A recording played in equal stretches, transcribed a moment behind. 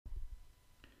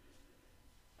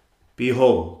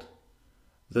Behold,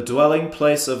 the dwelling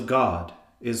place of God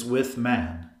is with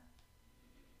man.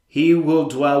 He will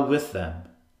dwell with them,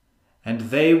 and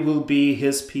they will be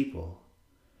his people,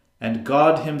 and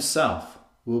God himself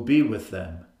will be with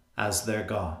them as their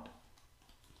God.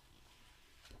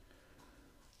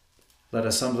 Let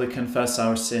us humbly confess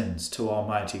our sins to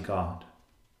Almighty God.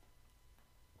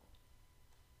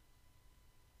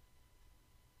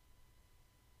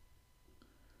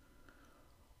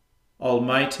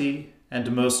 Almighty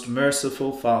and most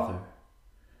merciful Father,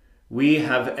 we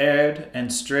have erred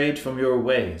and strayed from your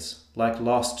ways like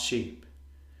lost sheep.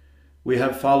 We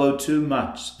have followed too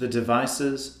much the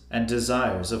devices and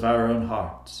desires of our own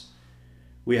hearts.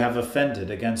 We have offended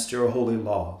against your holy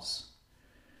laws.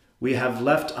 We have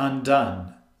left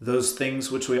undone those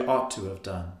things which we ought to have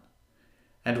done,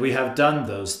 and we have done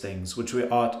those things which we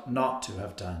ought not to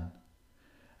have done.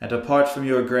 And apart from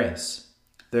your grace,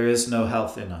 there is no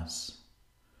health in us.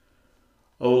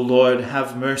 O Lord,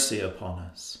 have mercy upon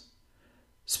us.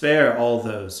 Spare all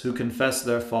those who confess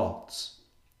their faults.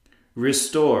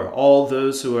 Restore all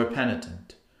those who are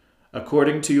penitent,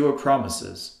 according to your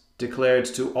promises declared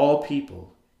to all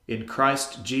people in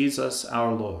Christ Jesus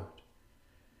our Lord.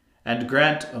 And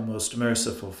grant, O most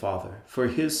merciful Father, for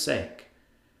his sake,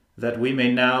 that we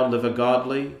may now live a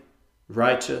godly,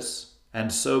 righteous,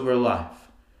 and sober life,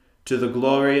 to the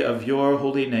glory of your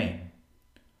holy name.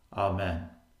 Amen.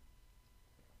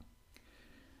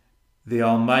 The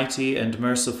Almighty and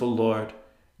merciful Lord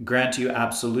grant you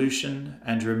absolution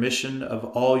and remission of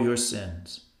all your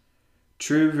sins,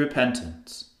 true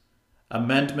repentance,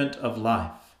 amendment of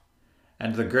life,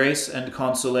 and the grace and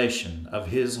consolation of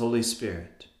his Holy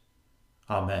Spirit.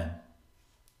 Amen.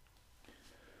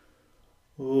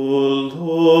 O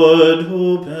Lord,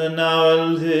 open our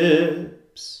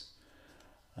lips,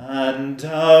 and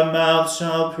our mouth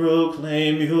shall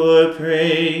proclaim your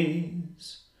praise.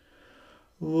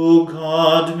 O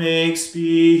God, make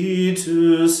speed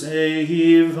to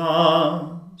save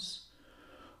us.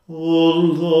 O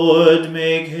Lord,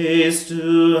 make haste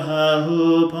to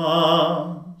help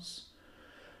us.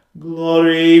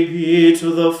 Glory be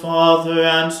to the Father,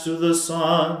 and to the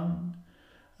Son,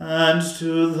 and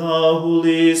to the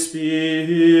Holy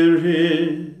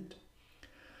Spirit,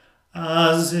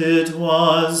 as it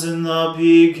was in the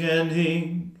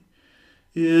beginning,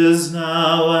 is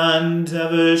now, and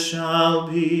ever shall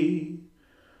be,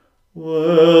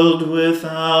 world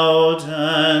without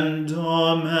end.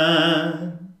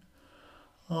 Amen.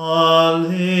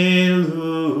 Alleluia.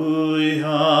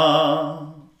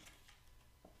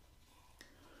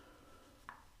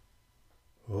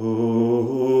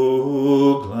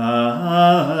 O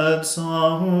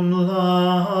gladsome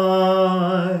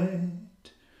light,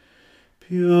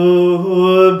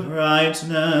 pure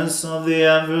brightness of the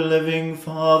ever-living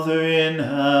Father in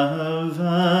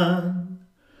heaven,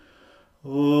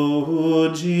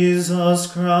 O Jesus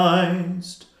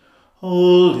Christ,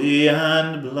 holy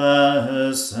and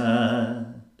blessed,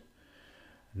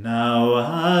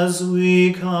 now as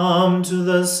we come to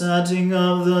the setting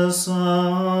of the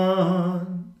sun,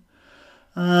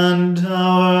 and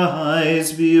our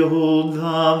eyes behold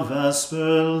the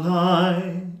vesper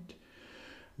light,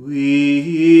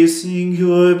 we sing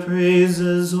your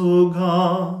praises, O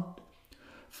God,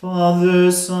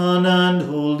 Father, Son, and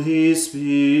Holy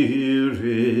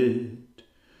Spirit.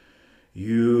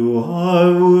 You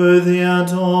are worthy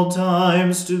at all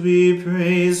times to be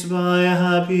praised by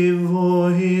happy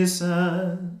voices,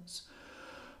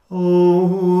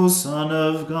 O Son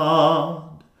of God,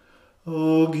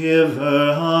 O Giver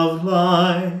of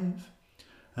life,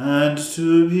 and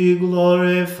to be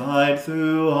glorified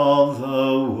through all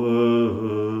the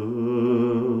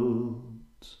world.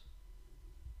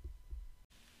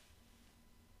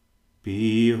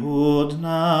 Behold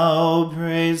now,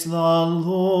 praise the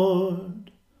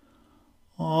Lord,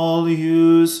 all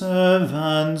you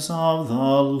servants of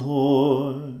the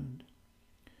Lord,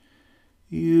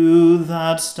 you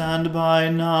that stand by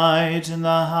night in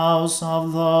the house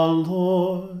of the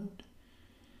Lord,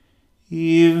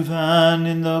 even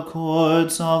in the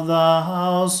courts of the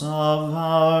house of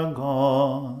our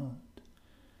God.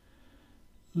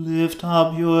 Lift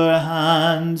up your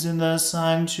hands in the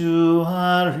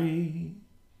sanctuary,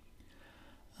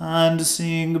 and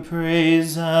sing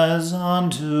praises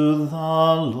unto the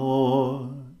Lord.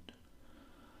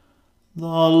 The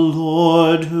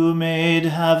Lord who made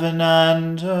heaven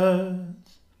and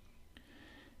earth,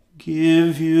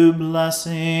 give you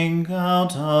blessing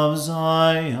out of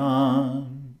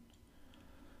Zion.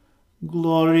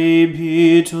 Glory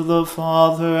be to the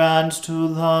Father, and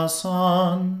to the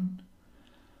Son,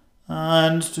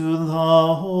 and to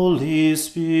the Holy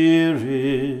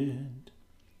Spirit,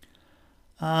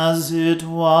 as it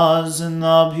was in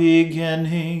the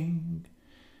beginning,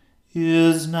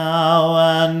 is now,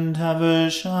 and ever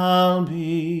shall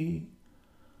be,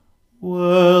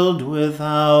 world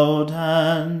without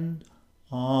end.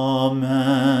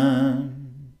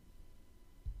 Amen.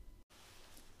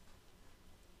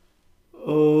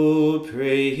 O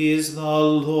praise the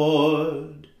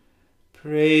Lord,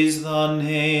 praise the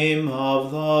name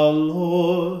of the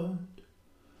Lord.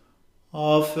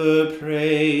 Offer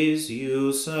praise,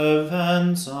 you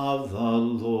servants of the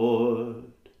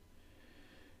Lord.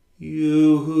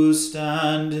 You who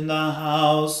stand in the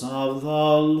house of the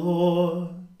Lord,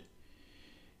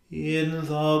 in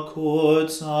the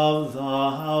courts of the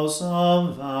house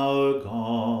of our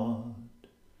God.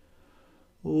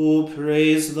 O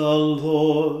praise the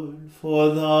Lord, for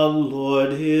the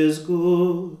Lord is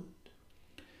good.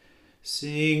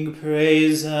 Sing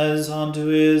praises unto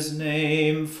his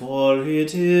name, for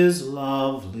it is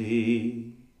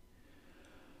lovely.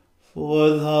 For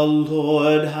the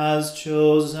Lord has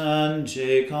chosen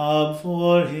Jacob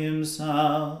for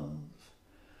himself,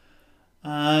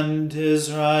 and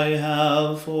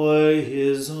Israel for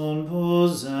his own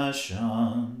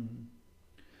possession.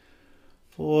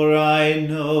 For I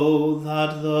know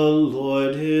that the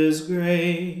Lord is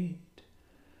great,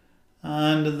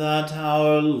 and that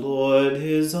our Lord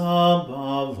is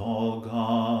above all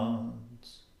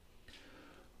gods.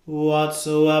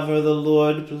 Whatsoever the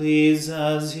Lord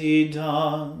pleases he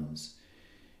does,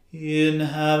 in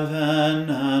heaven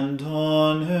and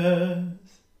on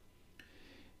earth,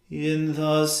 in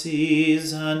the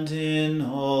seas and in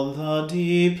all the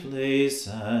deep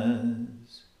places.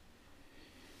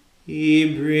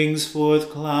 He brings forth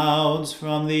clouds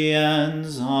from the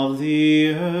ends of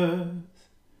the earth,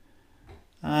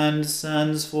 and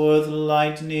sends forth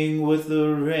lightning with the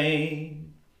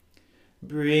rain,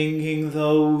 bringing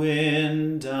the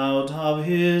wind out of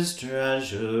his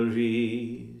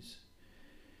treasuries.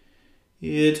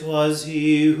 It was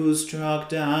he who struck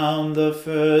down the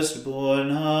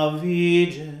firstborn of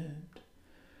Egypt,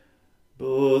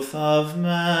 both of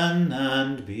man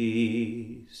and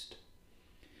beast.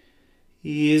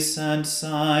 He sent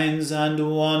signs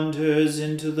and wonders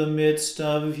into the midst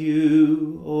of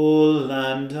you, O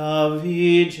land of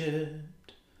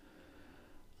Egypt,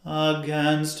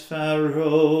 against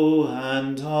Pharaoh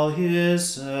and all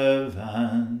his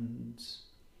servants.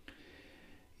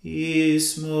 He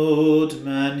smote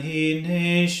many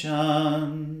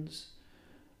nations,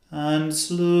 and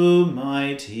slew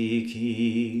mighty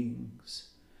kings.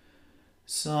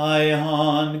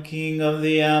 Sihon, king of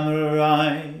the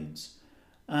Amorites,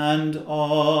 and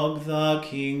Og, the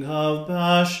king of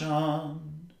Bashan,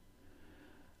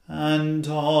 and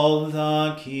all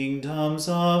the kingdoms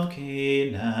of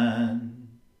Canaan.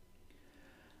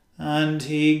 And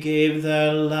he gave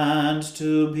their land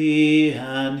to be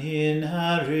an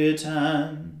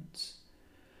inheritance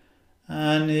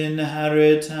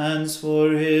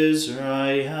for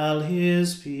Israel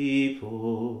his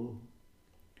people.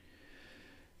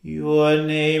 Your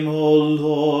name, O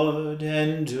Lord,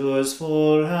 endures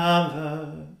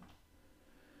forever.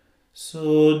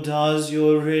 So does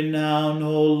your renown,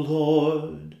 O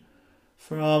Lord,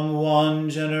 from one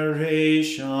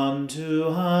generation to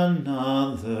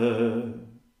another.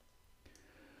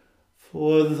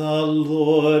 For the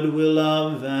Lord will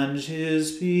avenge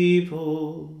his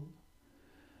people,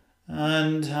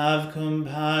 and have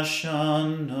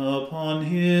compassion upon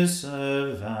his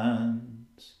servants.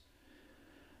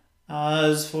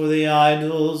 As for the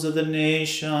idols of the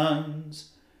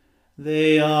nations,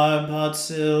 they are but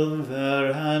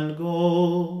silver and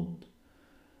gold,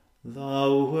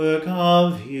 the work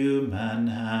of human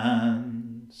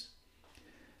hands.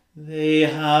 They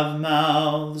have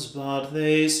mouths, but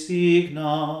they speak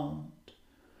not.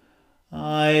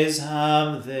 Eyes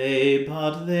have they,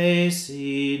 but they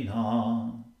see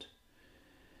not.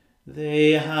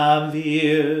 They have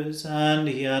ears, and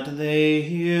yet they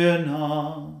hear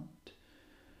not.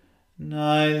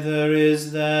 Neither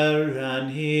is there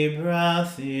any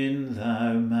breath in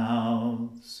their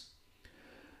mouths.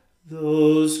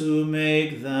 Those who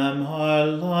make them are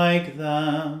like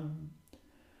them,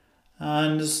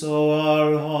 and so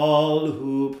are all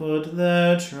who put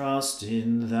their trust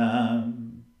in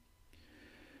them.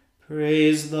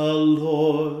 Praise the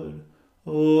Lord,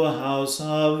 O house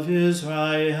of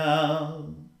Israel.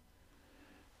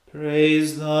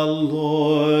 Praise the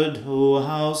Lord, O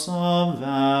house of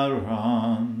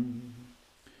Aaron.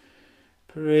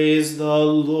 Praise the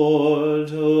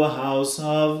Lord, O house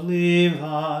of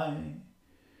Levi.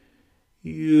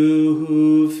 You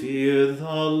who fear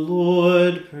the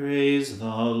Lord, praise the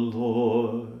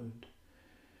Lord.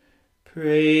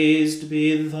 Praised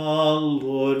be the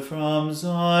Lord from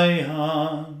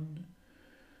Zion,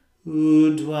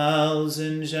 who dwells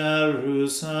in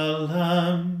Jerusalem.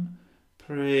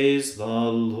 Praise the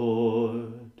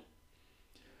Lord.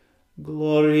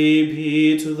 Glory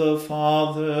be to the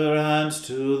Father, and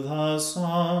to the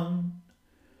Son,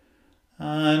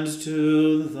 and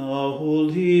to the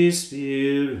Holy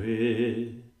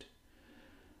Spirit,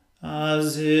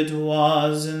 as it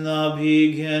was in the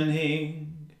beginning,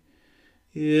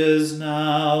 is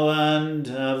now, and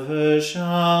ever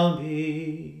shall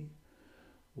be,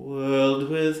 world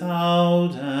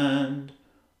without end.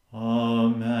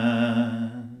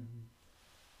 Amen.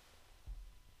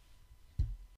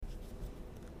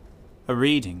 A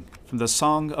reading from the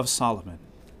Song of Solomon.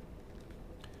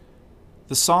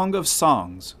 The Song of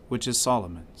Songs, which is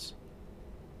Solomon's.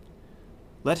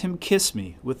 Let him kiss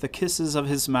me with the kisses of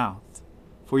his mouth,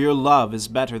 for your love is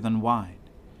better than wine.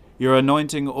 Your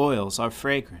anointing oils are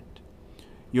fragrant.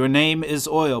 Your name is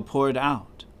oil poured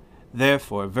out,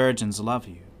 therefore virgins love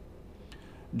you.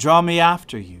 Draw me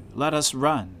after you, let us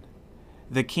run.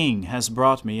 The king has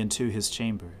brought me into his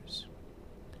chambers.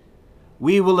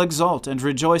 We will exult and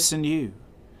rejoice in you.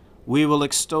 We will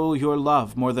extol your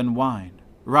love more than wine.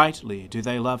 Rightly do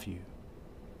they love you.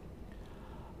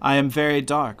 I am very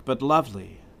dark but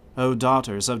lovely, O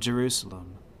daughters of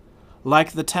Jerusalem,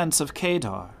 like the tents of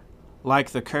Kedar,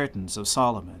 like the curtains of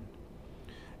Solomon.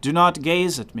 Do not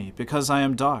gaze at me because I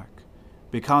am dark,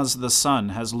 because the sun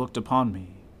has looked upon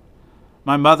me.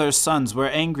 My mother's sons were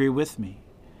angry with me.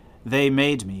 They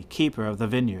made me keeper of the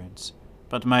vineyards,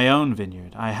 but my own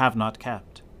vineyard I have not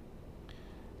kept.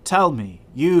 Tell me,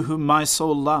 you whom my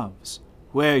soul loves,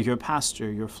 where you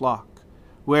pasture your flock,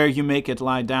 where you make it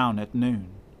lie down at noon.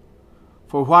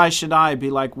 For why should I be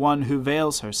like one who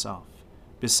veils herself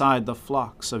beside the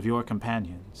flocks of your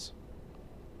companions?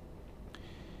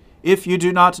 If you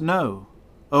do not know,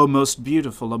 O most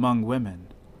beautiful among women,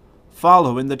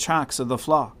 follow in the tracks of the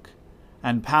flock,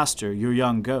 and pasture your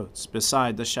young goats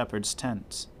beside the shepherd's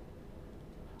tents.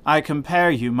 I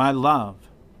compare you, my love,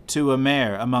 to a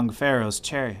mare among Pharaoh's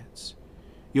chariots.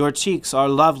 Your cheeks are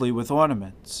lovely with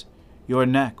ornaments, your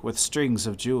neck with strings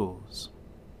of jewels.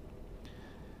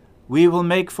 We will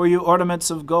make for you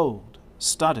ornaments of gold,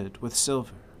 studded with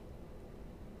silver.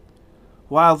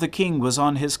 While the king was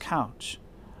on his couch,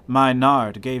 my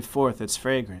nard gave forth its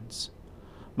fragrance.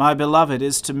 My beloved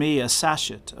is to me a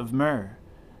sachet of myrrh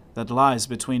that lies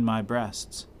between my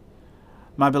breasts.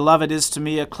 My beloved is to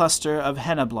me a cluster of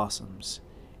henna blossoms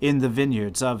in the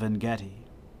vineyards of En-gedi.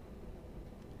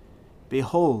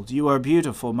 Behold, you are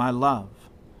beautiful, my love.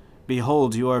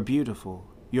 Behold, you are beautiful.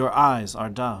 Your eyes are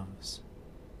doves.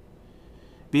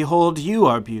 Behold, you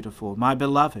are beautiful, my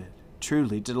beloved,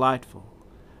 truly delightful.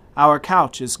 Our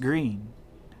couch is green.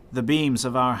 The beams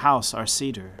of our house are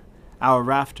cedar. Our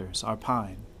rafters are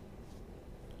pine.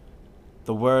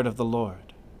 The word of the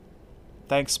Lord.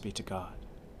 Thanks be to God.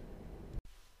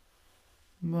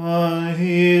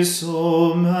 My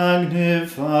soul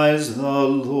magnifies the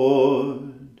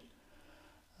Lord,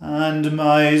 and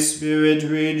my spirit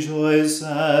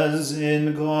rejoices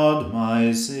in God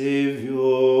my Saviour.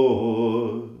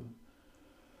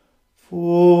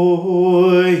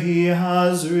 For he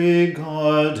has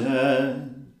regarded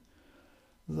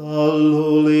the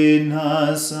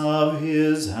lowliness of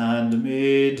his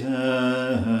handmaiden.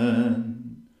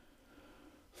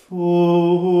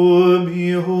 For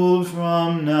behold,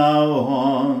 from now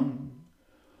on,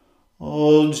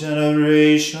 all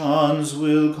generations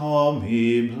will call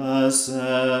me blessed.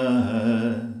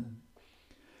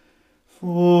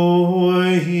 For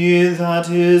he that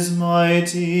is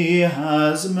mighty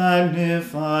has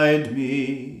magnified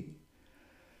me,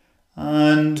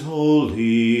 and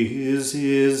holy is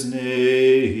his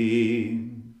name.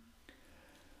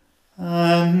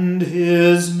 And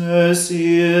his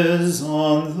mercy is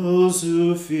on those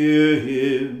who fear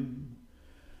him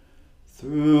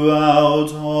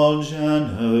throughout all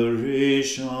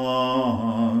generations.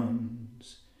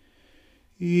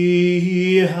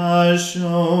 He has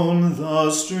shown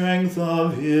the strength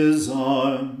of his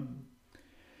arm.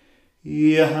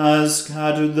 He has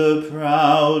scattered the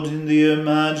proud in the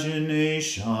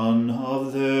imagination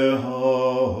of their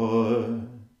hearts.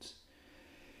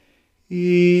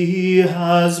 He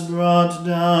has brought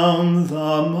down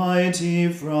the mighty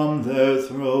from their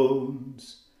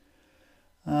thrones,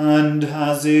 and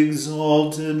has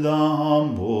exalted the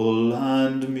humble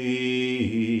and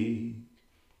meek.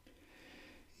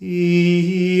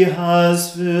 He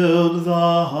has filled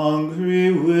the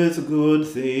hungry with good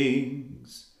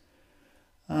things,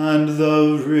 and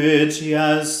the rich he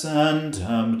has sent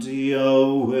empty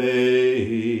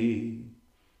away.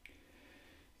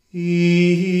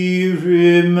 He,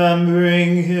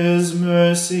 remembering his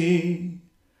mercy,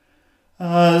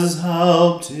 has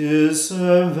helped his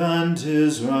servant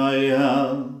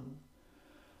Israel,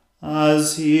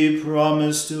 as he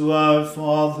promised to our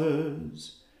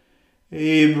fathers,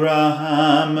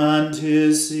 Abraham and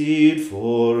his seed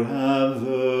forever.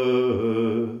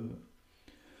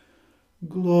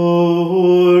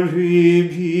 Glory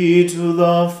be to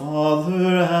the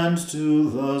Father and to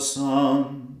the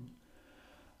Son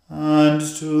and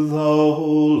to the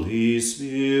Holy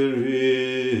Spirit,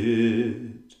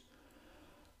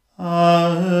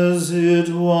 as it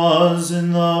was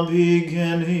in the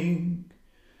beginning,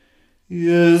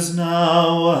 is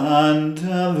now, and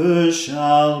ever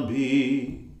shall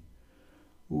be,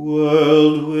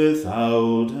 world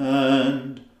without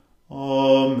end.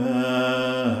 Amen.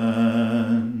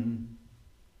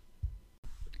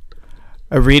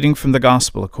 A reading from the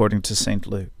Gospel according to St.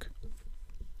 Luke.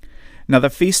 Now the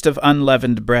feast of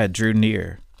unleavened bread drew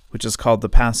near, which is called the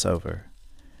Passover.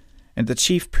 And the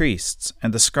chief priests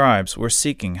and the scribes were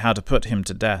seeking how to put him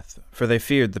to death, for they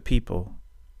feared the people.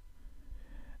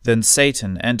 Then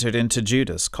Satan entered into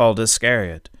Judas, called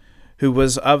Iscariot, who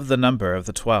was of the number of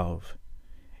the 12.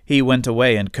 He went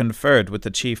away and conferred with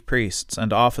the chief priests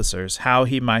and officers how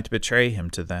he might betray him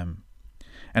to them.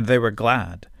 And they were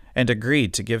glad, and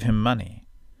agreed to give him money.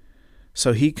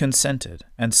 So he consented,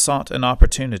 and sought an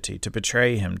opportunity to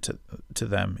betray him to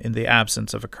them in the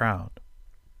absence of a crowd.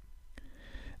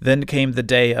 Then came the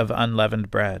day of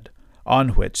unleavened bread, on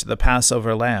which the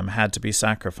Passover lamb had to be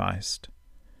sacrificed.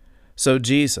 So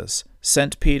Jesus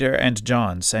sent Peter and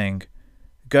John, saying,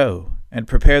 Go, and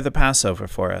prepare the Passover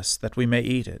for us, that we may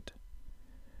eat it.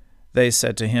 They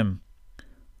said to him,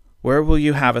 Where will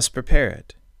you have us prepare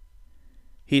it?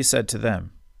 He said to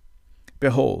them,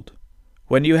 Behold,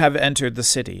 when you have entered the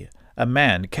city, a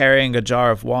man carrying a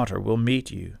jar of water will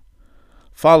meet you.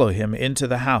 Follow him into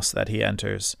the house that he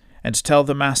enters, and tell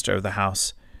the master of the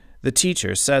house, The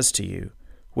teacher says to you,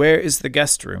 Where is the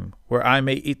guest room, where I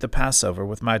may eat the Passover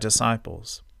with my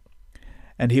disciples?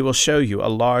 And he will show you a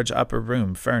large upper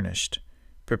room furnished.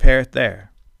 Prepare it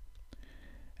there.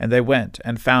 And they went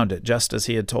and found it just as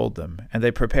he had told them, and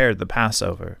they prepared the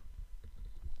Passover.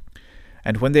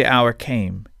 And when the hour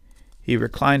came, he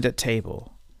reclined at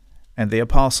table, and the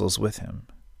apostles with him.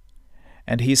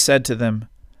 And he said to them,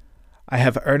 I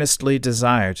have earnestly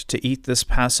desired to eat this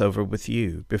Passover with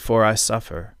you before I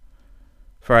suffer.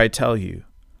 For I tell you,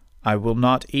 I will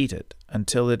not eat it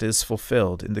until it is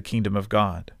fulfilled in the kingdom of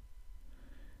God.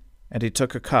 And he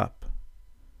took a cup,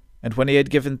 and when he had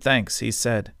given thanks, he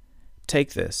said,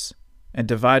 Take this, and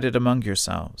divide it among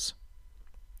yourselves.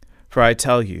 For I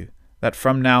tell you that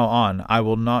from now on I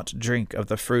will not drink of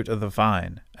the fruit of the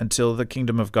vine until the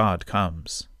kingdom of God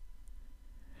comes.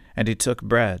 And he took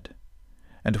bread,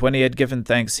 and when he had given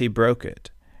thanks, he broke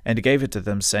it, and gave it to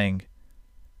them, saying,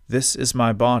 This is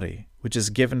my body, which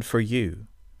is given for you.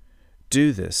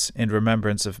 Do this in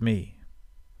remembrance of me.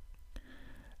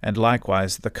 And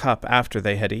likewise the cup after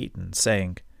they had eaten,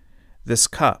 saying, This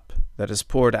cup that is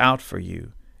poured out for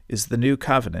you is the new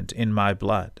covenant in my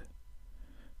blood.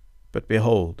 But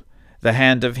behold, the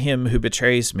hand of him who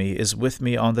betrays me is with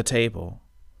me on the table.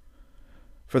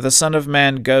 For the Son of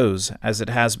Man goes as it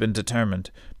has been determined,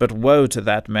 but woe to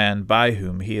that man by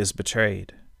whom he is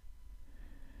betrayed.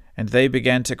 And they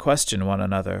began to question one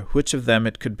another which of them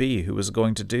it could be who was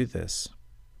going to do this.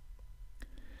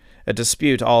 A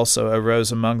dispute also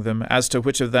arose among them as to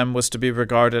which of them was to be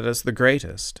regarded as the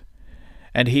greatest.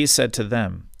 And he said to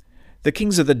them, The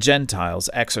kings of the Gentiles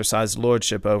exercise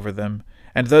lordship over them,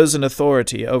 and those in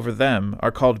authority over them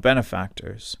are called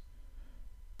benefactors.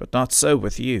 But not so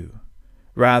with you.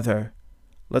 Rather,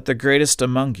 let the greatest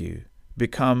among you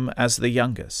become as the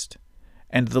youngest,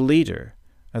 and the leader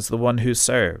as the one who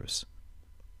serves.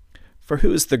 For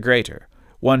who is the greater,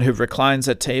 one who reclines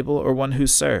at table or one who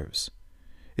serves?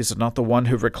 Is it not the one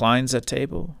who reclines at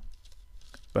table?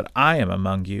 But I am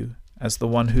among you as the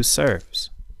one who serves.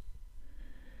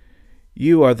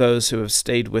 You are those who have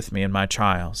stayed with me in my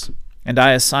trials, and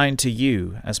I assign to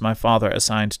you, as my Father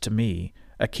assigned to me,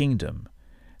 a kingdom,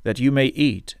 that you may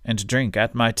eat and drink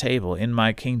at my table in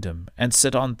my kingdom, and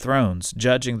sit on thrones,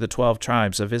 judging the 12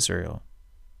 tribes of Israel.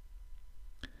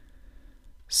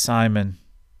 Simon,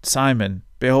 Simon,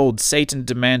 behold, Satan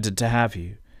demanded to have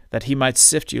you, that he might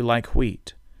sift you like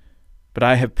wheat. But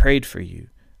I have prayed for you,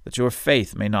 that your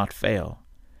faith may not fail.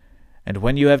 And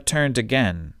when you have turned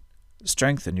again,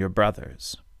 strengthen your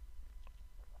brothers.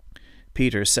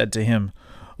 Peter said to him,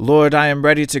 Lord, I am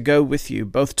ready to go with you,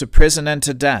 both to prison and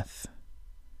to death.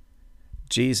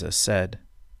 Jesus said,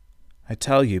 I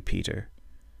tell you, Peter,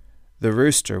 The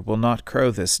rooster will not crow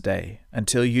this day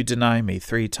until you deny me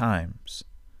 3 times.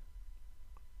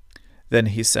 Then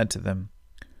he said to them,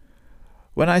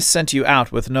 When I sent you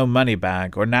out with no money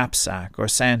bag or knapsack or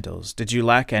sandals, did you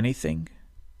lack anything?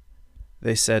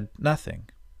 They said, Nothing.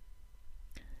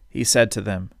 He said to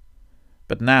them,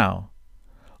 But now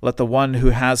let the one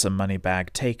who has a money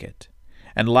bag take it,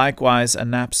 and likewise a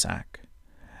knapsack,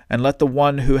 and let the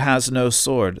one who has no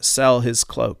sword sell his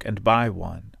cloak and buy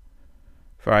one.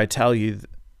 For I tell you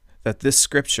that this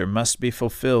scripture must be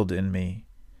fulfilled in me.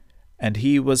 And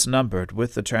he was numbered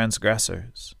with the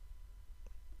transgressors.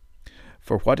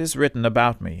 For what is written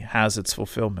about me has its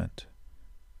fulfillment.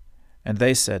 And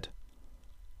they said,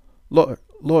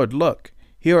 Lord, look,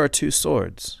 here are 2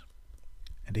 swords.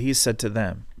 And he said to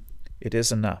them, It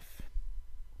is enough.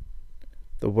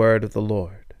 The word of the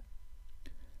Lord.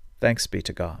 Thanks be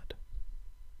to God.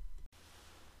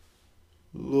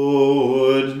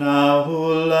 Lord, now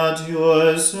let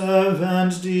your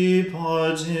servant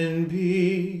depart in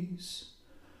peace,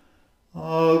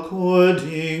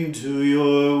 according to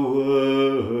your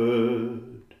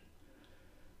word.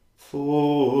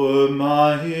 For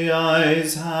my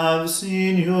eyes have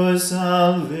seen your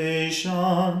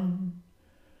salvation,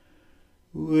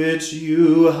 which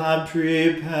you have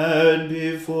prepared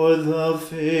before the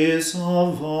face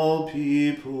of all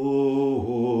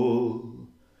people,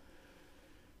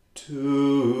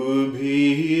 to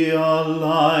be a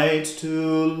light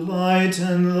to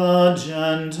lighten the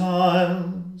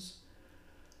Gentiles,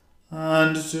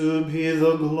 and to be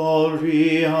the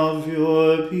glory of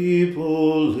your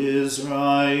people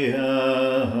Israel.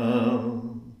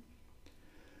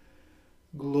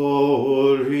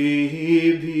 Glory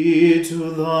be to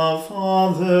the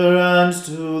Father and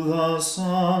to the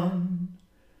Son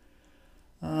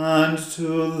and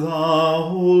to the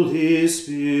Holy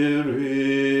Spirit,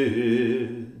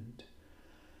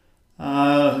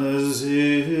 as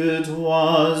it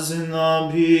was in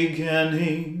the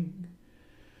beginning,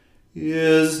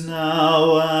 is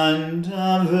now, and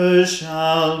ever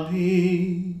shall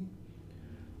be,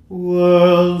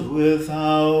 world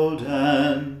without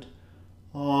end.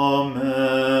 Amen.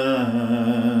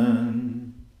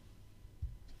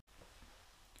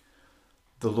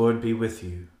 The Lord be with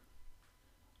you.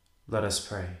 Let us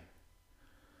pray.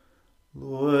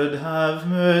 Lord, have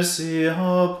mercy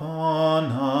upon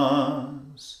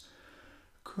us.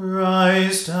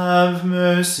 Christ, have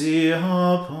mercy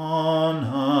upon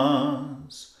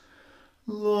us.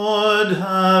 Lord,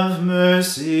 have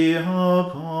mercy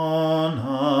upon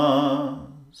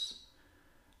us.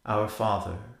 Our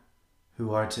Father,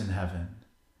 who art in heaven,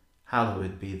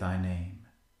 hallowed be thy name.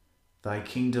 Thy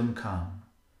kingdom come,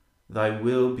 thy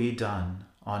will be done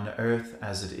on earth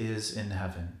as it is in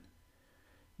heaven.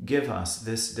 Give us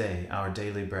this day our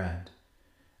daily bread,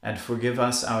 and forgive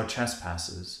us our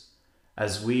trespasses,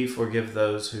 as we forgive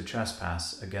those who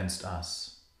trespass against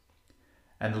us.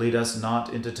 And lead us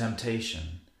not into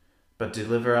temptation, but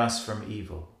deliver us from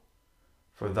evil.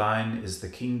 For thine is the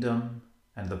kingdom,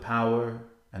 and the power,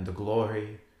 and the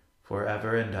glory,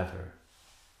 forever and ever.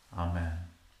 Amen.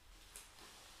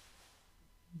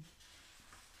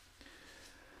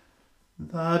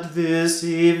 That this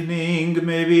evening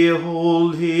may be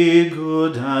wholly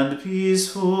good and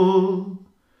peaceful,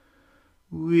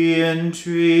 we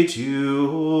entreat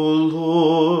you, O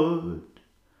Lord,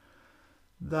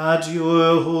 that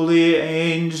your holy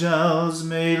angels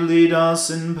may lead us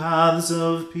in paths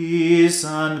of peace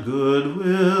and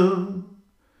goodwill.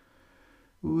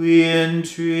 We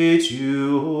entreat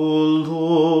you, O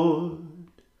Lord,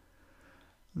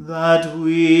 that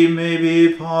we may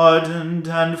be pardoned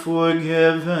and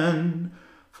forgiven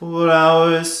for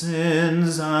our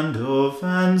sins and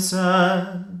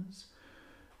offenses.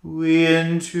 We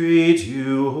entreat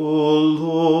you, O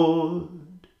Lord,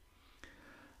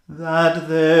 that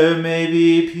there may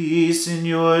be peace in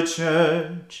your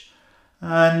church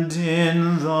and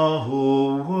in the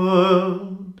whole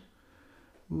world.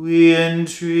 We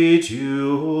entreat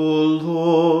you, O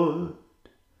Lord,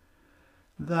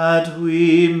 that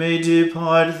we may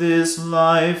depart this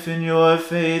life in your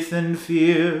faith and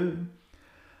fear,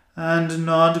 and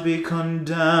not be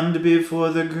condemned before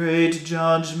the great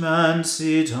judgment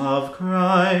seat of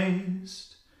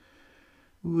Christ.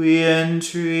 We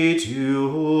entreat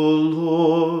you, O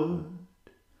Lord,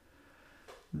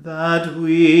 that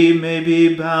we may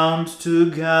be bound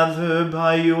together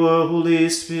by your Holy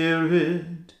Spirit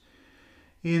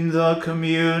in the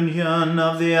communion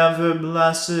of the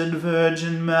ever-blessed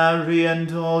Virgin Mary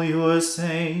and all your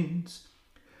saints,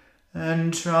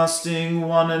 entrusting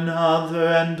one another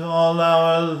and all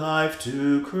our life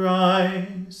to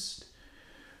Christ.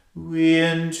 we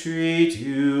entreat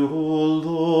you, O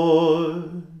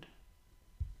Lord.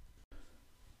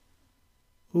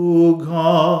 O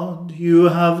God, you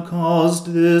have caused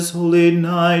this holy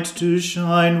night to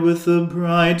shine with the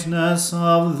brightness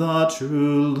of the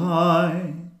true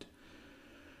light.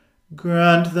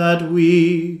 Grant that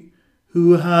we,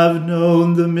 who have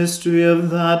known the mystery of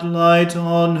that light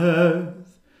on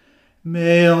earth,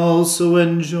 may also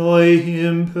enjoy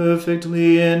him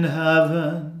perfectly in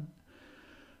heaven,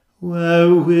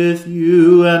 where with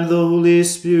you and the Holy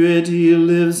Spirit he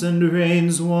lives and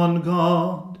reigns one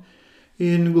God,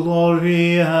 in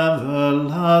glory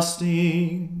everlasting.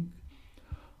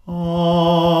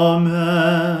 Amen.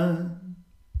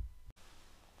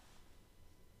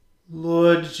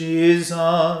 Lord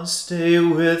Jesus, stay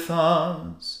with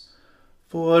us,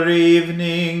 for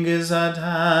evening is at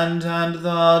hand and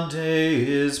the day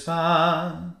is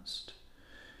past.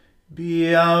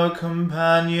 Be our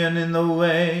companion in the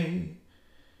way,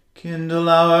 kindle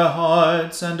our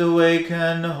hearts and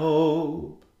awaken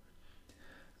hope,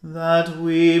 that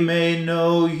we may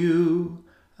know you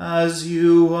as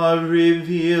you are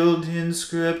revealed in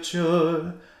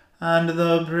Scripture and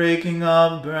the breaking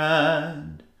of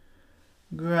bread.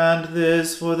 Grant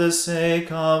this for the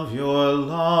sake of your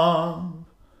love.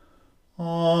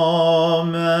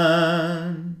 Amen.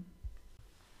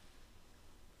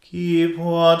 Keep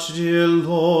watch, dear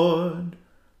Lord,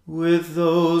 with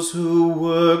those who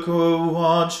work or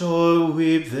watch or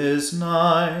weep this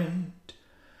night,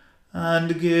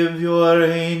 and give your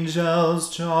angels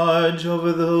charge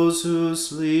over those who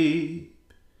sleep.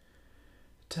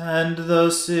 Tend the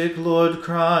sick, Lord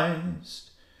Christ.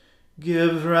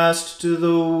 Give rest to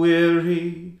the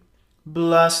weary.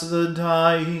 Bless the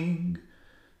dying.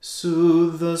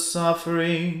 Soothe the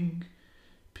suffering.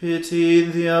 Pity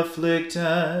the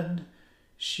afflicted.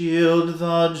 Shield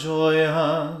the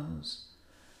joyous.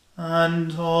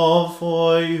 And all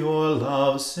for your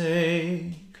love's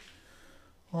sake.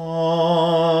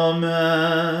 Amen.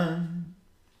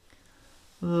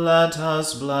 Let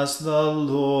us bless the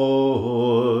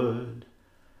Lord.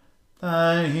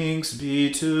 Thanks be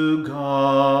to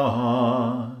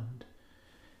God.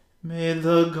 May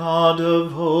the God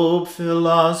of hope fill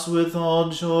us with all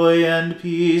joy and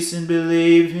peace in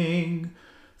believing,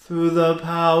 through the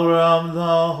power of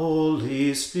the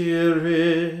Holy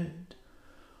Spirit.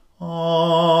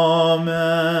 Amen.